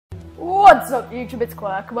What's up YouTube, it's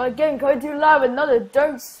Quack. We're again going to live another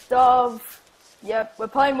Don't Starve. Yep, we're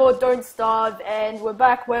playing more Don't Starve and we're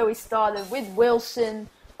back where we started with Wilson,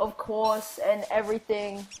 of course, and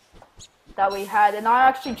everything that we had. And I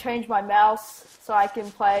actually changed my mouse so I can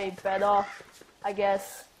play better, I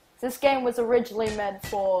guess. This game was originally meant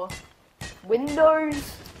for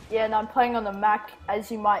Windows. Yeah, and I'm playing on the Mac, as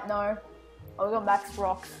you might know. Oh, we got Max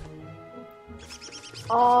Rocks.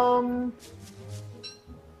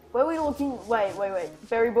 Where are we looking? Wait.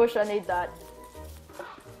 Berry bush, I need that.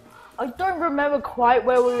 I don't remember quite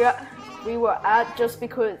where we were at just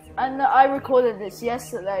because I recorded this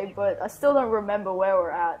yesterday, but I still don't remember where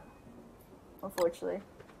we're at. Unfortunately.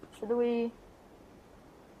 Should we?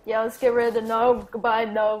 Yeah, let's get rid of the no.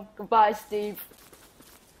 Goodbye, Steve.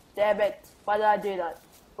 Damn it. Why did I do that?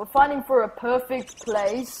 We're finding for a perfect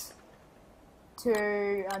place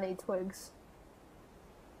to... I need twigs.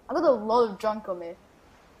 I got a lot of junk on me.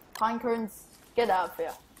 Pine cones, get out of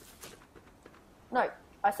here. No,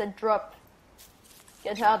 I said drop.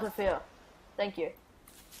 Get out of here. Thank you.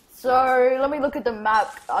 So, let me look at the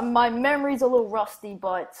map. My memory's a little rusty,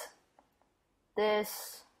 but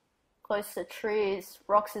this, close to trees,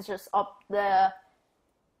 rocks is just up there.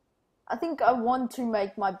 I think I want to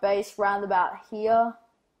make my base round about here.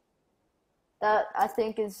 That, I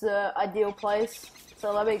think, is the ideal place.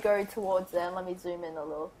 So let me go towards there and let me zoom in a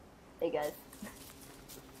little. Hey guys.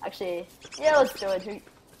 Actually, yeah, let's do it.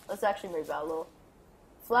 Let's actually move out a little.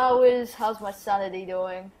 Flowers, how's my sanity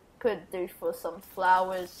doing? Could do for some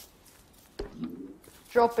flowers.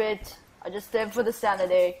 Drop it. I just did for the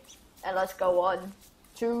sanity. And let's go on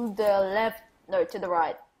to the left, no, to the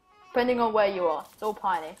right. Depending on where you are. It's all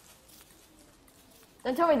piney.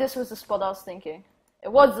 Don't tell me this was the spot I was thinking.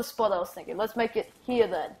 It was the spot I was thinking. Let's make it here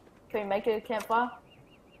then. Can we make it a campfire?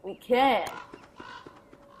 We can.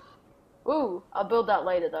 Ooh, I'll build that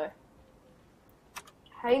later though.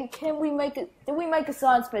 Hey, can we make it? Did we make a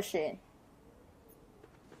science machine?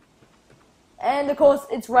 And of course,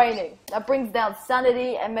 it's raining. That brings down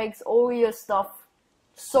sanity and makes all your stuff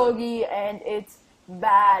soggy and it's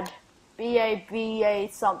bad. B-A-B-A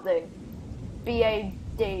something.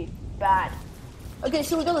 B-A-D. Bad. Okay,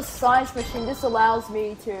 so we got a science machine. This allows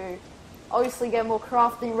me to obviously get more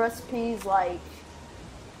crafting recipes like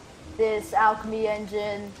this alchemy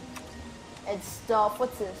engine and stuff.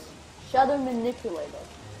 What's this? Shadow manipulator.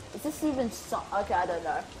 Is this even some? Okay, I don't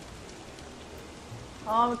know.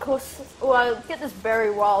 Of course. Oh, I get this berry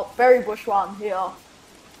bush while I'm here.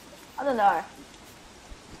 I don't know.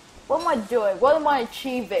 What am I doing? What am I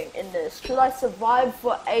achieving in this? Should I survive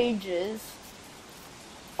for ages,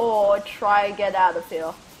 or try and get out of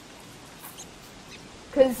here?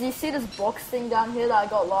 Cause you see this box thing down here that I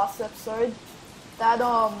got last episode. That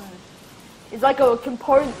is like a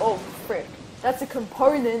component. Oh frick! That's a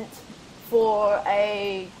component for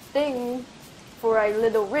a thing, for a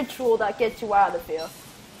little ritual that gets you out of here.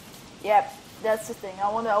 Yep, that's the thing. I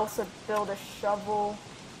want to also build a shovel.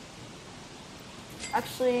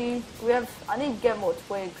 Actually, I need to get more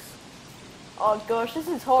twigs. Oh gosh, this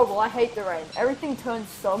is horrible. I hate the rain. Everything turns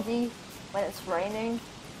soggy when it's raining.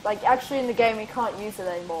 Like, actually in the game you can't use it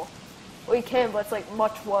anymore. Well, you can, but it's like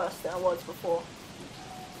much worse than it was before.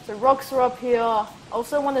 So rocks are up here. I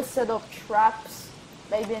also want to set up traps.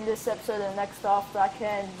 Maybe in this episode or the next after. I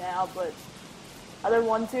can now, but I don't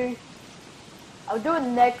want to. I'll do it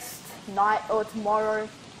next night or tomorrow.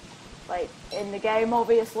 Like, in the game,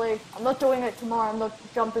 obviously. I'm not doing it tomorrow. I'm not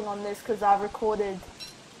jumping on this because I recorded.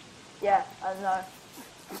 Yeah, I don't know.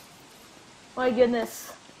 My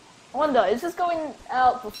goodness. I wonder, is this going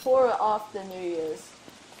out before or after New Year's?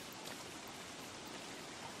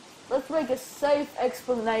 Let's make a safe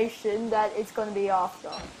explanation that it's going to be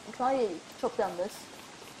after. Can I chop down this?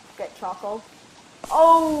 Get charcoal.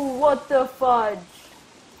 Oh, what the fudge!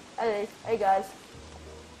 Hey guys.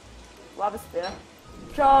 Lava spear.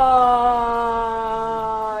 Charge!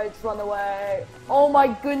 Run away! Oh my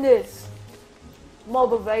goodness!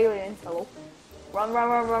 Mob of aliens. Hello.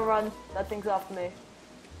 Run. That thing's after me.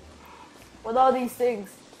 What are these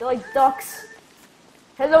things? They're like ducks.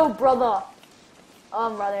 Hello, brother. Oh,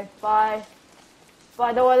 I'm running. Bye.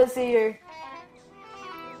 I don't want to see you.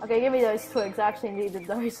 Okay, give me those twigs. I actually needed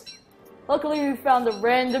those. Luckily, we found a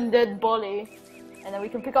random dead body. And then we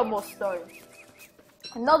can pick up more stone.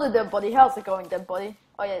 Another dead body. How's it going, dead body?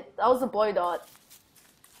 Oh yeah, that was a blow dart.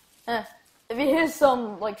 If you hear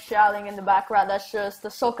some, like, shouting in the background, that's just the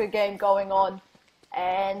soccer game going on.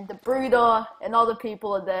 And the brooder and other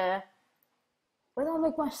people are there. Where did I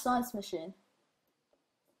make my science machine?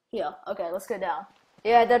 Here. Okay, let's go down.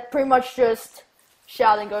 Yeah, that's pretty much just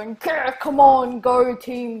shouting, going, come on, go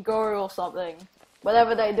team, go, or something.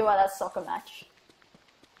 whatever they do at that soccer match.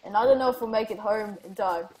 And I don't know if we'll make it home in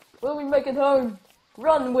time. Will we make it home?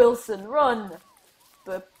 Run, Wilson, run!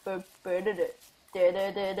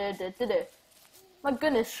 My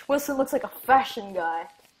goodness, Wilson looks like a fashion guy.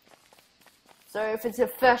 So if it's a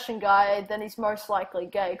fashion guy, then he's most likely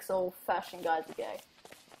gay, because all fashion guys are gay.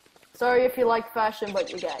 Sorry if you like fashion, but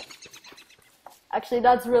you're gay. Actually,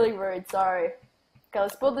 that's really rude, sorry. Okay,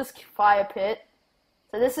 let's build this fire pit.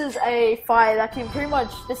 So this is a fire that can pretty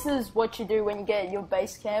much, this is what you do when you get your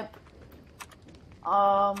base camp.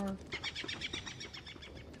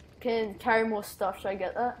 Can carry more stuff, should I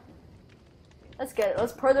get that? Let's get it,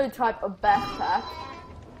 let's prototype a backpack.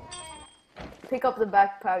 Pick up the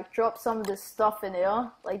backpack, drop some of this stuff in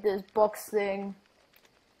here, like this box thing.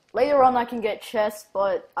 Later on I can get chests,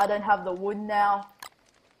 but I don't have the wood now.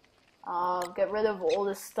 Get rid of all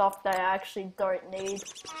this stuff that I actually don't need.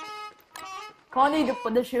 Can't eat it,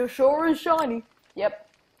 but this here sure is shiny. Yep,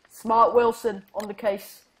 smart Wilson on the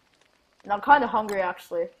case. And I'm kind of hungry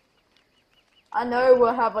actually. I know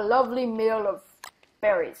we'll have a lovely meal of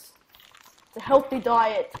berries. It's a healthy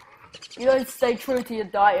diet. You don't stay true to your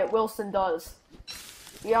diet, Wilson does.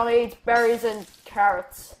 He only eats berries and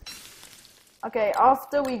carrots. Okay,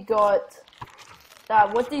 after we got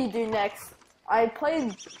that, what do you do next? I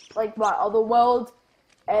played like my other world,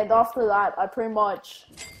 and after that I pretty much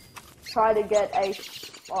try to get a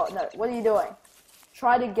oh no, what are you doing?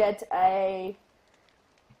 Try to get a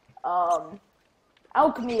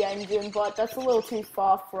alchemy engine, but that's a little too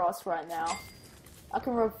far for us right now. I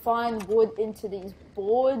can refine wood into these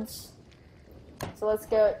boards. So let's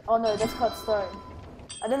go, oh no, let's cut stone.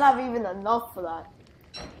 I don't have even enough for that.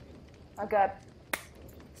 Okay.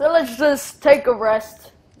 So let's just take a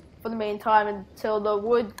rest for the meantime until the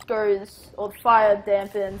wood goes, or the fire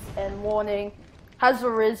dampens, and morning has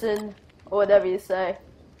arisen, or whatever you say.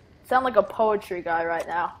 Sound like a poetry guy right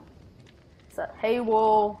now. So, hey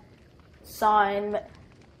wall, sign.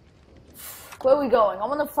 Where are we going? I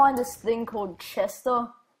want to find this thing called Chester.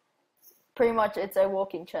 Pretty much it's a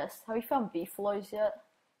walking chest. Have you found beefaloes yet?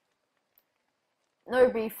 No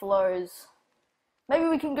beefaloes. Maybe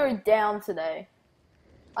we can go down today.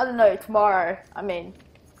 I don't know, tomorrow. I mean,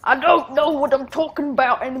 I don't know what I'm talking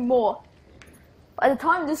about anymore. By the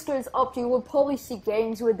time this goes up, you will probably see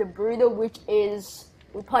games with the Bruder, which is,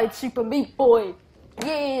 we played Super Meat Boy.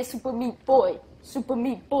 Yeah, Super Meat Boy. Super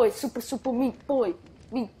Meat Boy, Super Meat Boy.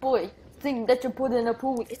 Meat Boy. Thing that you put in a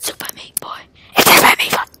pool. It's Super Meat Boy. It's Super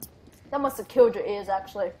Meat Boy. That must have killed your ears,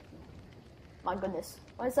 actually. My goodness.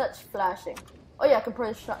 Why is that flashing? Oh yeah, I can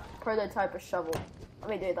prototype a shovel. Let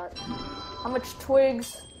me do that. How much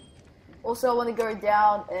twigs? Also, I want to go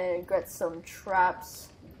down and get some traps.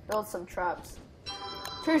 Build some traps.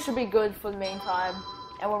 2 should be good for the meantime.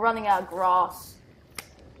 And we're running out of grass.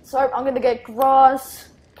 So I'm going to get grass,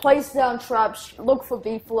 place down traps, look for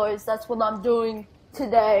beefaloes. That's what I'm doing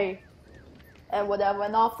today. And whatever.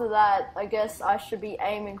 And after that, I guess I should be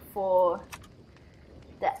aiming for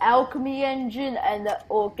the alchemy engine and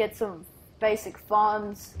or get some basic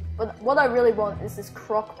farms. But what I really want is this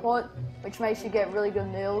crock pot, which makes you get really good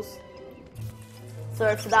meals.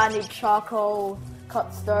 So for that I need charcoal,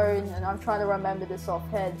 cut stone, and I'm trying to remember this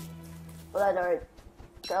offhand, but I don't.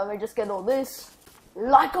 So let me just get all this,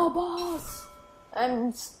 like a boss!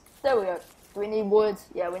 And there we go. Do we need wood?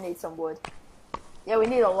 Yeah, we need some wood. Yeah, we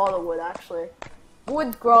need a lot of wood actually.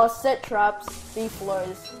 Wood, grass, set traps,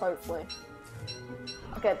 beefaloes, hopefully.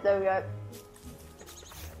 Okay, there we go.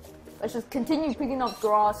 Let's just continue picking up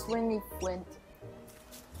grass. We need flint.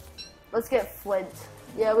 Let's get flint.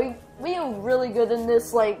 Yeah, we are really good in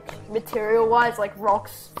this, like, material-wise, like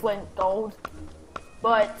rocks, flint, gold.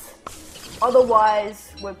 But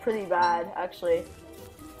otherwise, we're pretty bad, actually,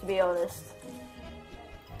 to be honest.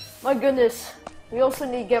 My goodness. We also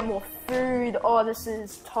need to get more food. Oh, this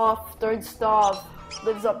is tough. Don't starve.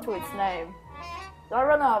 Lives up to its name. Did I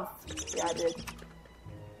run out of... Yeah, I did.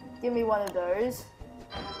 Give me one of those.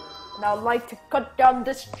 And I'd like to cut down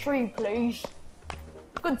this tree, please.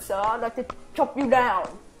 Good sir, I'd like to chop you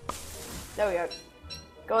down. There we go.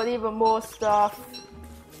 Got even more stuff.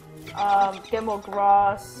 Get more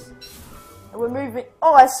grass. And we're moving.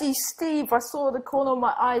 Oh, I see Steve. I saw the corner of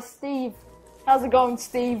my eye. Steve. How's it going,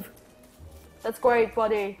 Steve? That's great,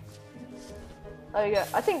 buddy. There you go.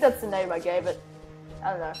 I think that's the name I gave it.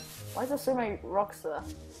 I don't know. Why is there so many rocks there?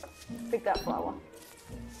 Pick that flower.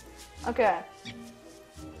 Okay.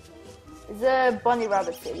 Is there bunny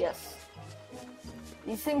rabbits here? Yes.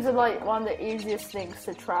 These things are like one of the easiest things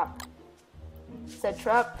to trap. Set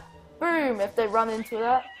trap. Boom! If they run into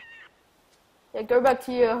that. Yeah, go back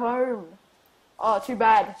to your home. Oh, too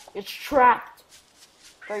bad. It's trapped.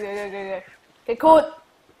 Go, go, go, go, go. Get caught!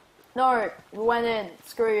 No, we went in.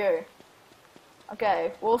 Screw you.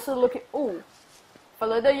 Okay, we're also looking. Ooh,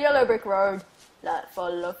 follow the yellow brick road.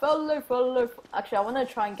 Follow. Actually, I want to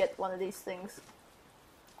try and get one of these things.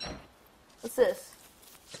 What's this?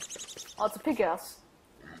 Oh, it's a pig house.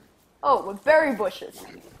 Oh, with berry bushes.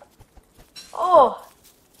 Oh,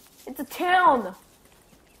 it's a town.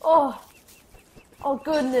 Oh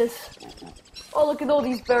goodness. Oh, look at all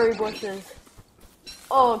these berry bushes.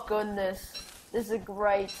 Oh goodness, this is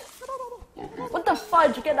great. What the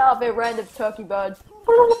fudge? Get out of here, random turkey bird.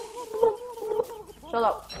 Shut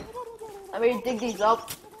up. Let me dig these up,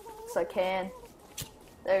 so I can.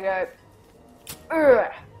 There you go.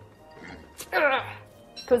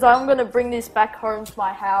 Because I'm going to bring this back home to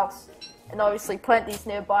my house. And obviously plant these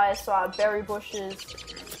nearby, so I have berry bushes.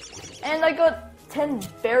 And I got 10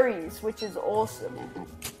 berries, which is awesome.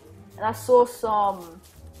 And I saw some...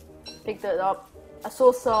 Picked it up. I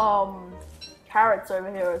saw some carrots over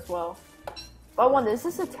here as well. But I wonder, is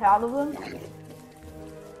this a town of them?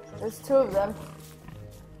 There's 2 of them.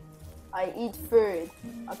 I eat food.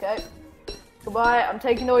 Okay. Goodbye. I'm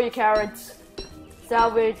taking all your carrots.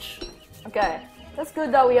 Salvage. Okay. That's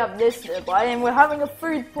good that we have this nearby and we're having a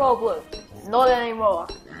food problem. Not anymore.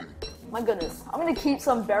 My goodness. I'm gonna keep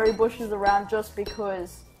some berry bushes around just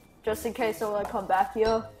because. Just in case I want to come back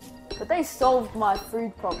here. But they solved my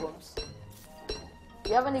food problems. Do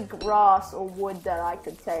you have any grass or wood that I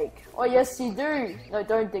could take? Oh yes you do! No,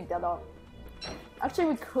 don't dig that up. Actually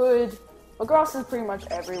we could. But grass is pretty much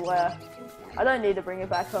everywhere. I don't need to bring it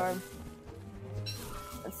back home.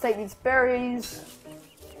 Let's take these berries.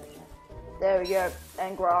 There we go.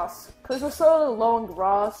 And grass. Because we're sort of low on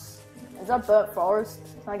grass. Is that burnt forest?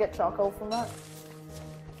 Can I get charcoal from that?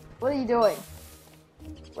 What are you doing?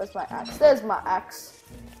 Where's my axe? There's my axe.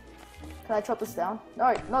 Can I chop this down?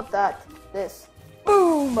 No, not that. This.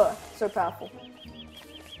 Boom! So powerful.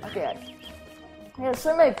 Okay. Yeah,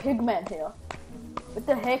 so many pigmen here. What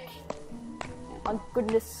the heck? My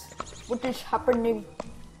goodness. What is happening?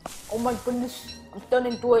 Oh my goodness. I'm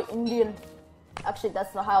turning into an Indian. Actually,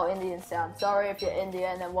 that's not how Indians sound. Sorry if you're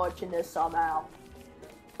Indian and watching this somehow.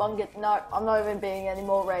 No, I'm not even being any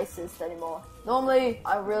more racist anymore. Normally,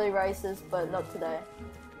 I'm really racist, but not today.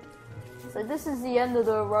 So this is the end of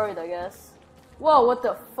the road, I guess. Whoa, what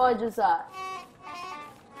the fudge is that?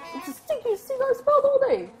 It's a stinky thing I smelled all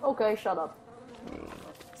day. Okay, shut up.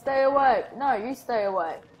 Stay away. No, you stay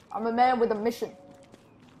away. I'm a man with a mission.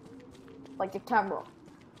 Like a camera.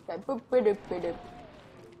 Okay, boop, boop, boop, boop.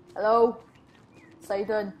 Hello?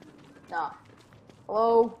 Satan? Nah.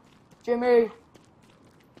 Hello? Jimmy?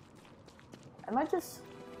 Am I just...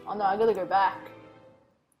 Oh no, I gotta go back.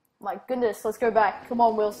 My goodness, let's go back. Come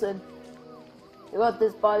on, Wilson. You got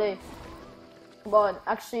this, buddy. Come on.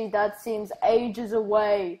 Actually, that seems ages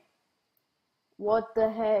away. What the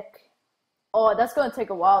heck? Oh, that's gonna take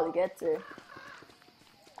a while to get to.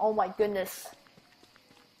 Oh my goodness.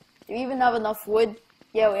 Do you even have enough wood?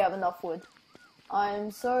 Yeah, we have enough wood. I'm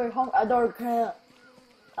so hungry. I don't care.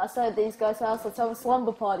 I said at these guys' house, let's have a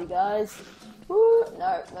slumber party, guys. Woo!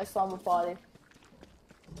 No, no slumber party.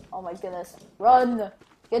 Oh my goodness. Run!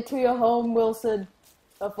 Get to your home, Wilson,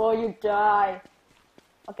 before you die.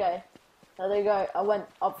 Okay. There they go. I went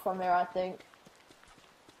up from there, I think.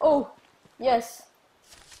 Oh! Yes.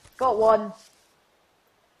 Got one.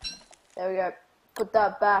 There we go. Put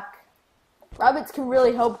that back. Rabbits can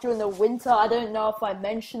really help during the winter. I don't know if I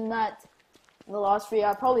mentioned that in the last video.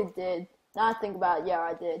 I probably did. Now I think about it, yeah,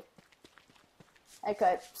 I did.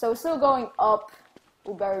 Okay, so we're still going up.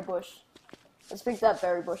 Ooh, berry bush. Let's pick that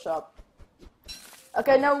berry bush up.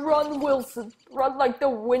 Okay, now run, Wilson. Run like the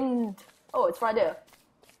wind. Oh, it's right there.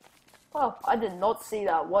 Oh, I did not see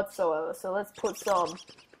that whatsoever. So let's put some...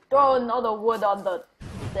 Throw another wood on the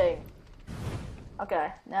thing.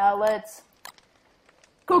 Okay, now let's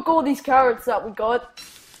cook all these carrots that we got.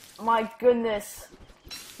 My goodness.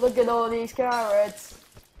 Look at all these carrots.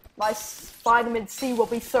 My vitamin C will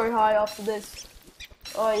be so high after this.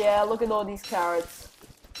 Oh yeah, look at all these carrots.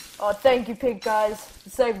 Oh, thank you, pig guys.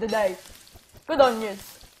 You saved the day. Good on you.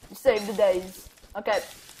 You saved the days. Okay,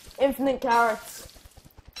 infinite carrots.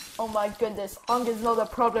 Oh my goodness, hunger's not a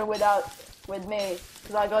problem with me,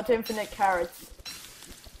 because I got infinite carrots.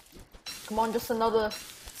 Come on, just another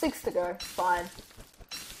 6 to go. Fine.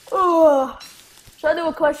 Ugh. Should I do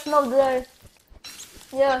a question of the day?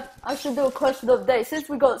 Yeah, I should do a question of the day. Since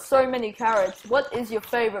we got so many carrots, what is your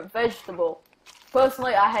favorite vegetable?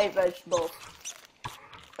 Personally, I hate vegetables.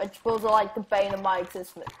 Vegetables are like the bane of my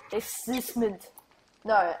existence.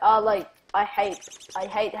 No, I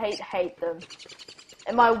hate them.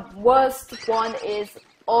 And my worst one is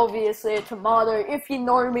obviously a tomato. If you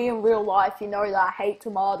know me in real life, you know that I hate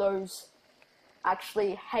tomatoes.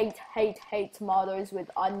 Actually, hate tomatoes with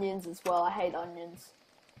onions as well. I hate onions.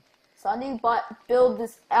 So I need to build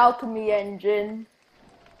this alchemy engine.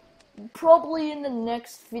 Probably in the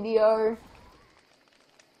next video.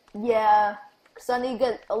 Yeah, because I need to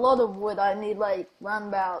get a lot of wood. I need like around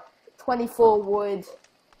about 24 wood.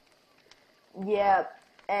 Yeah,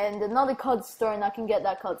 and another cut stone. I can get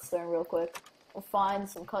that cut stone real quick. I'll find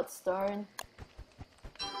some cut stone.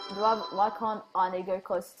 Why can't I need to go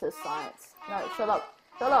closer to science? No, shut up.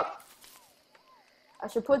 Shut up. I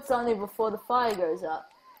should put something before the fire goes out.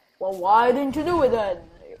 Well, why didn't you do it then?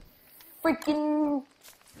 Freaking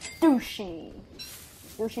douchey.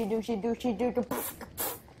 Douchey.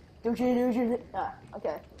 Ah,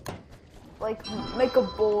 okay. Like, make a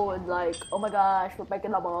board, like, oh my gosh, we're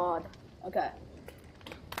making a board. Okay.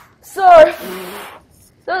 So,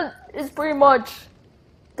 that is pretty much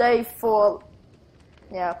day 4.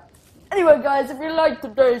 Yeah. Anyway, guys, if you liked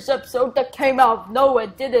today's episode that came out of nowhere,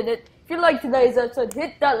 didn't it? If you liked today's episode,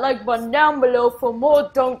 hit that like button down below for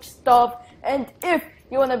more Don't Stuff. And if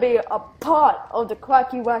you want to be a part of the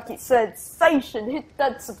QuackyWacky sensation, hit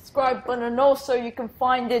that subscribe button. And also, you can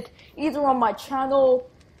find it either on my channel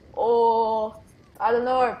or, I don't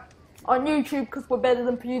know, on YouTube, because we're better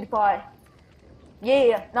than PewDiePie.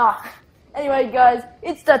 Yeah, nah. Anyway, guys,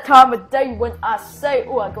 it's that time of day when I say,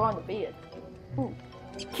 oh, I go on the beard. Ooh.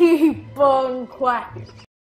 Keep on quacking.